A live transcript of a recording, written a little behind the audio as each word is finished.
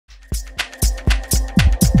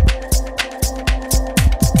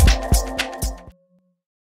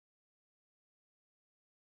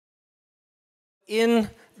in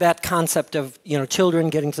that concept of children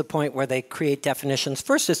getting to the point where they create definitions,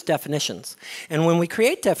 first it's definitions. And when we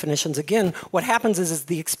create definitions, again, what happens is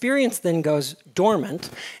the experience then goes dormant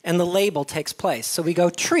and the label takes place. So we go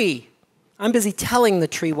tree. I'm busy telling the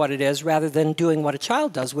tree what it is rather than doing what a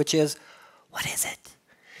child does, which is, what is it?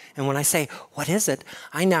 And when I say, what is it?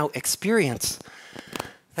 I now experience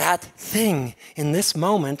that thing in this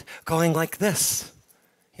moment going like this,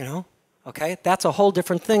 Okay, that's a whole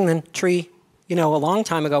different thing than tree. A long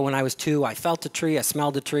time ago when I was 2, I felt a tree, I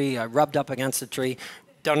smelled a tree, I rubbed up against a tree.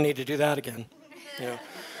 Don't need to do that again.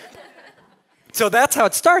 So that's how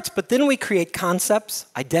it starts. But then we create concepts,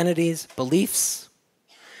 identities, beliefs,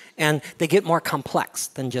 and they get more complex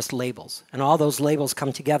than just labels. And all those labels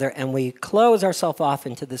come together and we close ourselves off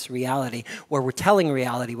into this reality where we're telling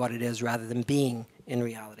reality what it is rather than being in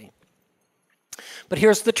reality. But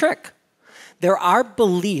here's the trick. There are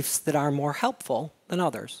beliefs that are more helpful than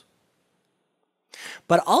others.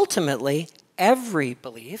 But ultimately, every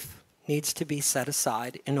belief needs to be set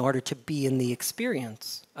aside in order to be in the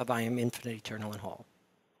experience of I am infinite, eternal, and whole.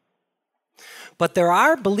 But there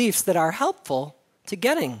are beliefs that are helpful to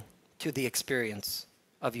getting to the experience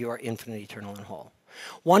of you are infinite, eternal, and whole.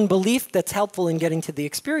 One belief that's helpful in getting to the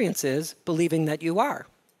experience is believing that you are.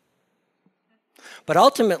 But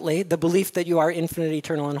ultimately, the belief that you are infinite,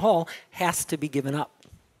 eternal, and whole has to be given up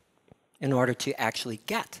in order to actually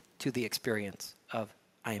get to the experience of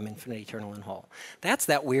I am infinite, eternal, and whole. That's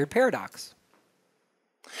that weird paradox.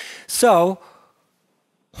 So,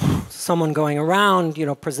 someone going around,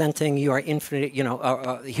 presenting you are infinite,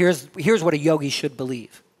 here's what a yogi should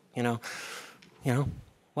believe,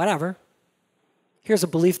 whatever. Here's a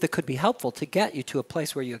belief that could be helpful to get you to a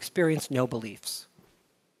place where you experience no beliefs.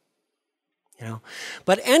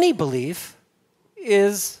 But any belief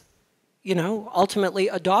is, ultimately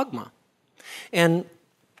a dogma. And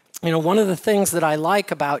one of the things that I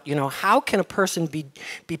like about, how can a person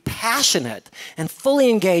be passionate and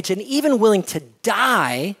fully engaged and even willing to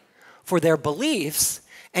die for their beliefs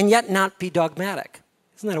and yet not be dogmatic?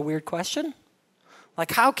 Isn't that a weird question?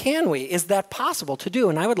 Like, how can we? Is that possible to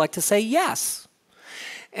do? And I would like to say yes.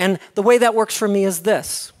 And the way that works for me is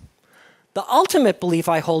this. The ultimate belief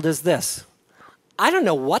I hold is this. I don't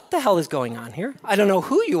know what the hell is going on here. I don't know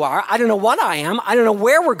who you are. I don't know what I am. I don't know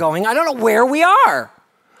where we're going. I don't know where we are.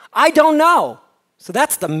 I don't know. So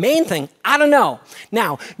that's the main thing. I don't know.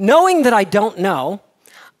 Now, knowing that I don't know,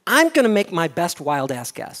 I'm going to make my best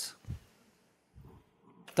wild-ass guess.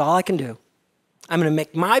 That's all I can do. I'm going to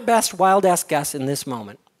make my best wild-ass guess in this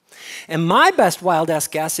moment. And my best wild-ass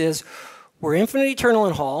guess is we're infinite, eternal,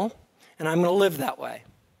 and whole, and I'm going to live that way.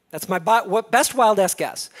 That's my best wild-ass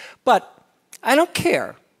guess. But I don't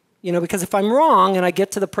care, because if I'm wrong and I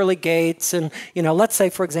get to the pearly gates and, let's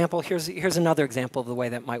say, for example, here's another example of the way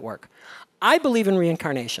that might work. I believe in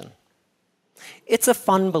reincarnation. It's a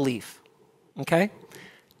fun belief, okay?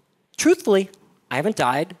 Truthfully, I haven't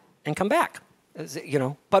died and come back,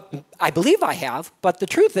 but I believe I have, but the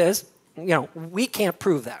truth is, we can't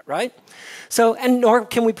prove that, right? So, and nor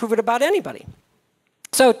can we prove it about anybody.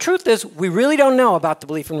 So, truth is, we really don't know about the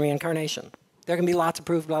belief in reincarnation. There can be lots of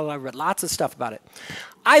proof, blah, blah, blah, lots of stuff about it.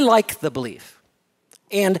 I like the belief.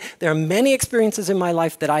 And there are many experiences in my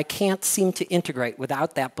life that I can't seem to integrate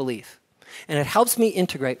without that belief. And it helps me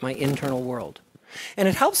integrate my internal world. And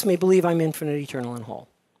it helps me believe I'm infinite, eternal, and whole.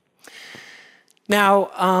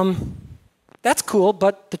 Now, that's cool,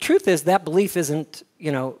 but the truth is that belief isn't,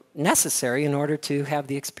 necessary in order to have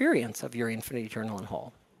the experience of your infinite, eternal, and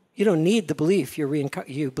whole. You don't need the belief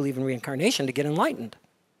you believe in reincarnation to get enlightened.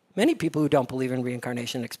 Many people who don't believe in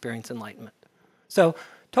reincarnation experience enlightenment. So,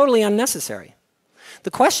 totally unnecessary.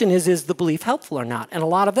 The question is the belief helpful or not? And a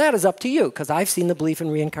lot of that is up to you, because I've seen the belief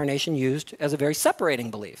in reincarnation used as a very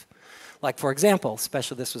separating belief. Like, for example,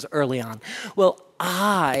 especially this was early on. Well,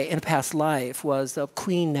 I, in a past life, was a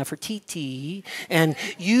Queen Nefertiti, and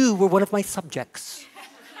you were one of my subjects.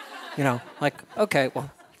 Okay,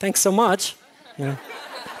 well, thanks so much.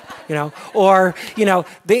 Or,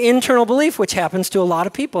 the internal belief, which happens to a lot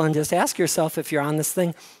of people, and just ask yourself if you're on this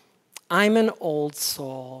thing, I'm an old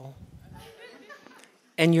soul,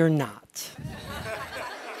 and you're not.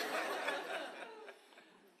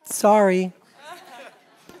 Sorry.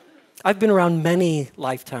 I've been around many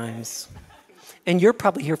lifetimes, and you're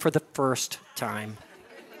probably here for the first time.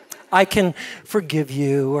 I can forgive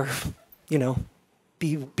you or,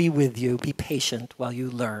 be with you, be patient while you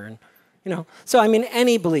learn. So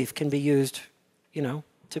any belief can be used,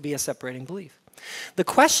 to be a separating belief. The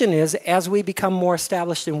question is, as we become more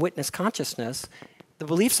established in witness consciousness, the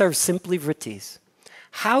beliefs are simply vrittis.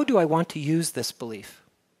 How do I want to use this belief?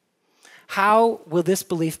 How will this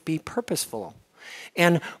belief be purposeful?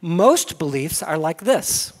 And most beliefs are like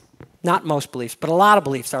this. Not most beliefs, but a lot of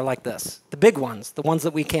beliefs are like this. The big ones, the ones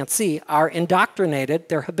that we can't see, are indoctrinated,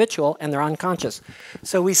 they're habitual, and they're unconscious.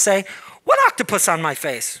 So we say, what octopus on my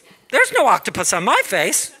face? There's no octopus on my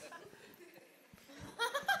face.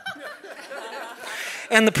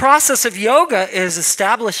 And the process of yoga is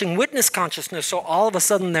establishing witness consciousness, so all of a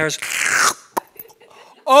sudden there's,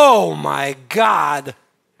 oh my God,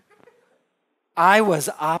 I was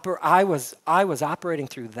operating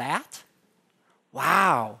through that?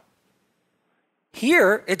 Wow.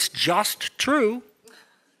 Here, it's just true.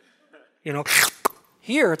 You know,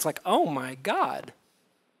 here it's like, oh my God.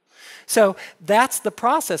 So that's the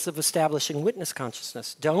process of establishing witness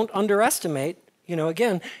consciousness. Don't underestimate, you know,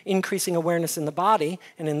 again, increasing awareness in the body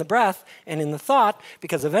and in the breath and in the thought,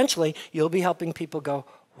 because eventually you'll be helping people go,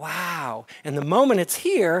 wow. And the moment it's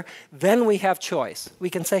here, then we have choice. We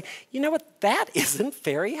can say, you know what, that isn't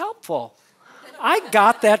very helpful. I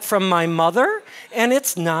got that from my mother, and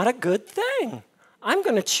it's not a good thing. I'm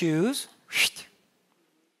going to choose,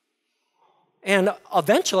 and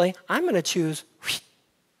eventually I'm going to choose,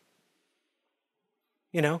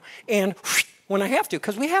 you know, and when I have to,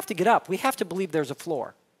 because we have to get up. We have to believe there's a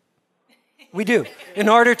floor. We do, in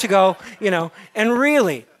order to go, you know, and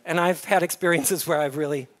really, and I've had experiences where I've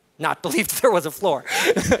really not believed there was a floor.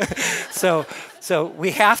 So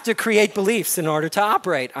we have to create beliefs in order to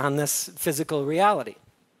operate on this physical reality.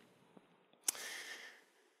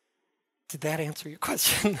 Did that answer your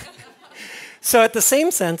question? So at the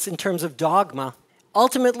same sense, in terms of dogma,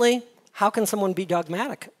 ultimately, how can someone be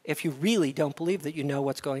dogmatic if you really don't believe that you know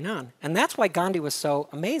what's going on? And that's why Gandhi was so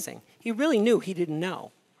amazing. He really knew he didn't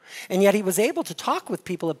know. And yet he was able to talk with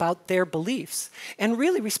people about their beliefs and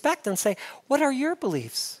really respect and say, what are your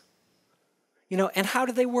beliefs? You know, and how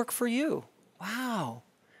do they work for you? Wow,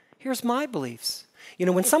 here's my beliefs. You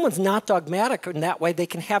know, when someone's not dogmatic in that way, they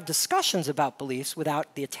can have discussions about beliefs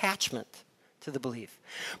without the attachment to the belief.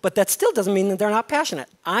 But that still doesn't mean that they're not passionate.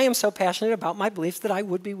 I am so passionate about my beliefs that I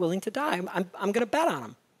would be willing to die. I'm going to bet on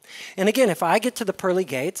them. And again, if I get to the pearly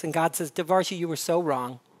gates and God says, Devarshi, you were so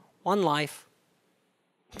wrong. One life.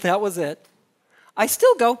 That was it. I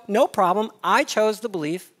still go, no problem. I chose the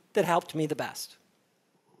belief that helped me the best.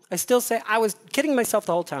 I still say, I was kidding myself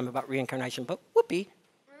the whole time about reincarnation, but whoopee.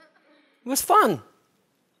 It was fun.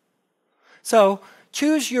 So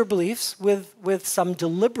choose your beliefs with some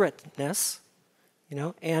deliberateness, you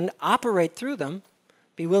know, and operate through them.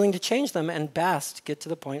 Be willing to change them, and best get to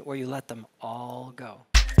the point where you let them all go.